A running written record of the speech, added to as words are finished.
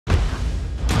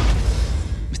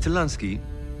Mr. Lansky,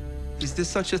 is there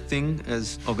such a thing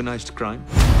as organized crime?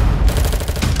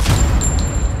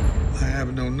 I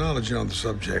have no knowledge on the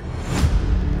subject.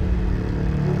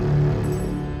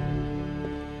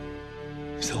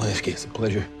 Mr. Lansky, it's a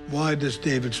pleasure. Why does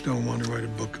David Stone want to write a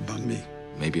book about me?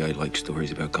 Maybe I like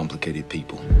stories about complicated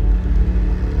people.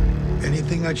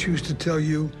 Anything I choose to tell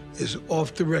you is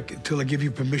off the record till I give you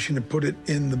permission to put it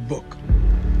in the book.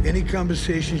 Any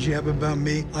conversations you have about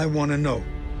me, I want to know.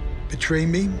 Betray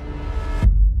me,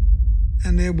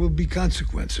 and there will be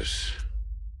consequences.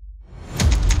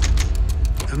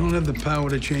 I don't have the power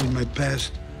to change my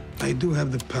past. I do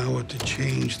have the power to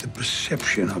change the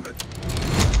perception of it.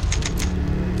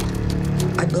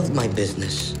 I built my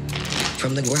business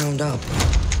from the ground up.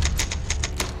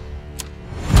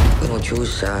 We don't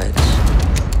choose sides.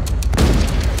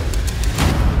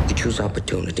 We choose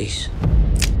opportunities.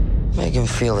 Make him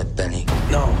feel it, Benny.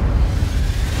 No.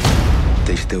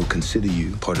 They still consider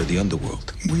you part of the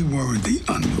underworld. We weren't the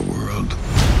underworld.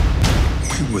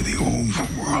 We were the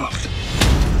overworld.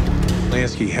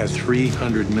 Lansky has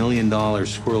 $300 million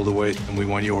squirreled away, and we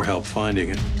want your help finding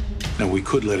it. Now, we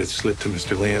could let it slip to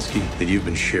Mr. Lansky that you've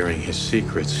been sharing his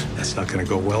secrets. That's not going to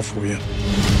go well for you.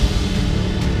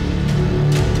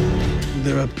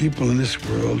 There are people in this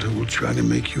world who will try to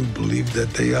make you believe that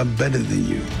they are better than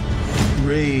you.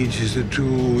 Rage is a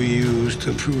tool we use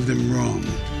to prove them wrong.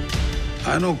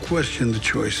 I don't question the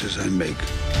choices I make.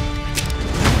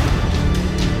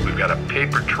 We've got a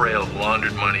paper trail of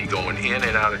laundered money going in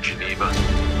and out of Geneva.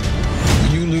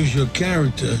 When you lose your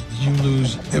character, you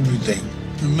lose everything.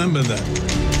 Remember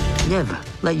that. Never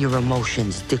let your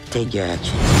emotions dictate your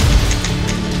actions.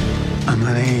 I'm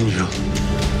an angel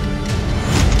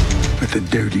with a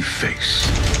dirty face.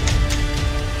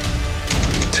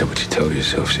 Is that what you tell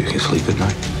yourself so you can sleep at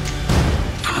night?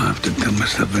 I don't have to tell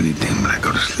myself anything when I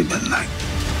go to sleep at night.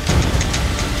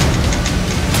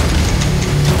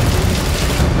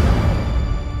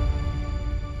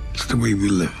 It's the way we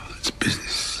live. It's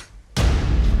business.